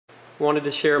Wanted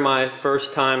to share my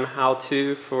first time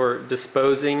how-to for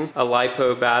disposing a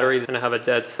LiPo battery, and I have a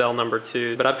dead cell number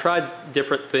 2. But I've tried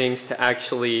different things to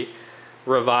actually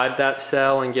revive that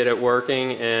cell and get it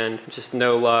working, and just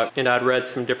no luck. And I'd read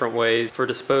some different ways for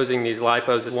disposing these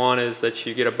LiPos. One is that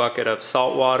you get a bucket of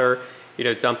salt water,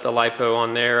 dump the LiPo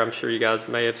on there. I'm sure you guys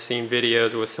may have seen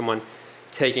videos with someone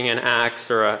taking an axe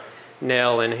or a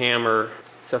nail and hammer.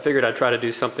 So I figured I'd try to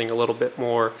do something a little bit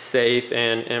more safe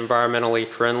and environmentally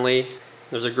friendly.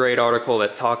 There's a great article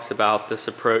that talks about this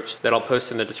approach that I'll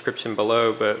post in the description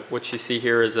below, but what you see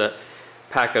here is a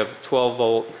pack of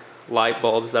 12-volt light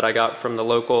bulbs that I got from the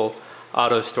local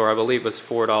auto store. I believe it was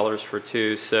 $4 for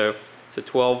 2. So it's a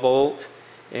 12-volt,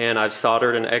 and I've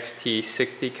soldered an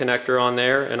XT60 connector on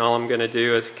there, and all I'm going to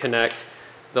do is connect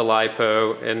the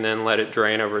LiPo and then let it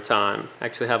drain over time. I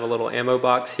actually have a little ammo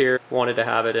box here. Wanted to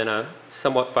have it in a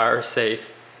somewhat fire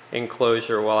safe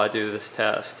enclosure while I do this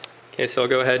test. Okay, so I'll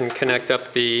go ahead and connect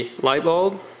up the light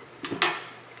bulb.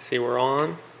 See, we're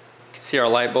on. You can see our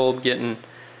light bulb getting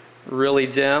really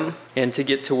dim, and to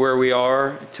get to where we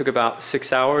are it took about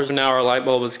 6 hours. Now our light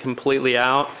bulb is completely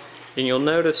out, and you'll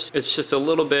notice it's just a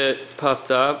little bit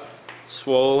puffed up,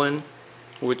 swollen,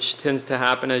 which tends to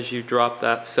happen as you drop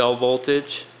that cell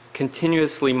voltage.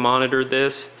 Continuously monitored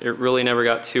this. It really never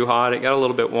got too hot. It got a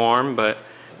little bit warm, but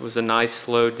it was a nice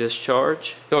slow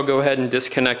discharge. So I'll go ahead and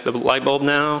disconnect the light bulb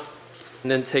now, and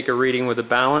then take a reading with a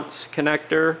balance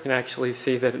connector. You can actually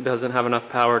see that it doesn't have enough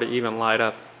power to even light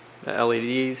up the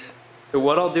LEDs. So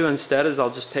what I'll do instead is I'll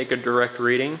just take a direct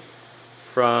reading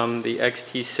from the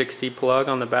XT60 plug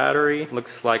on the battery.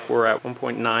 Looks like we're at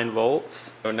 1.9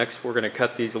 volts. So next we're going to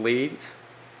cut these leads.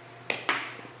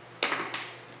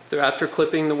 So after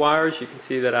clipping the wires, you can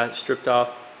see that I stripped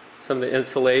off some of the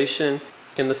insulation.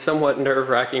 And the somewhat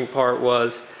nerve-wracking part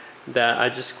was that I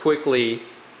just quickly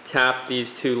tapped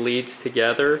these two leads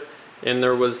together, and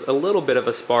there was a little bit of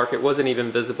a spark. It wasn't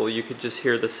even visible. You could just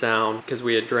hear the sound because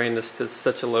we had drained this to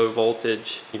such a low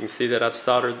voltage. You can see that I've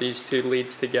soldered these two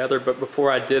leads together, but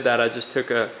before I did that, I just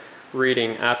took a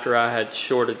reading after I had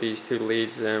shorted these two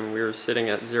leads, and we were sitting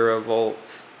at 0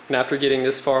 volts. And after getting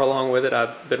this far along with it,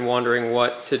 I've been wondering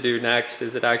what to do next.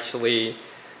 Is it actually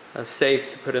safe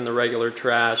to put in the regular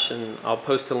trash? And I'll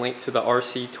post a link to the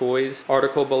RC Toys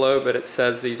article below, but it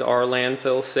says these are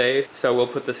landfill safe. So we'll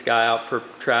put this guy out for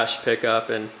trash pickup,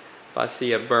 and if I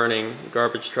see a burning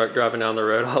garbage truck driving down the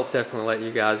road, I'll definitely let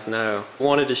you guys know. I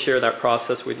wanted to share that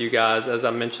process with you guys. As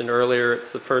I mentioned earlier,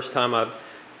 it's the first time I've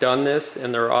done this,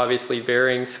 and there are obviously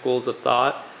varying schools of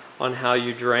thought on how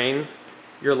you drain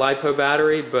your LiPo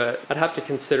battery, but I'd have to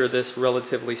consider this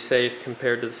relatively safe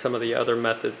compared to some of the other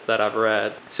methods that I've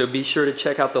read. So be sure to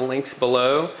check out the links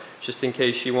below, just in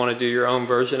case you want to do your own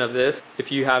version of this.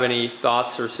 If you have any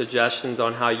thoughts or suggestions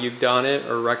on how you've done it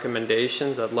or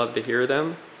recommendations, I'd love to hear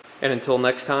them. And until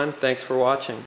next time, thanks for watching.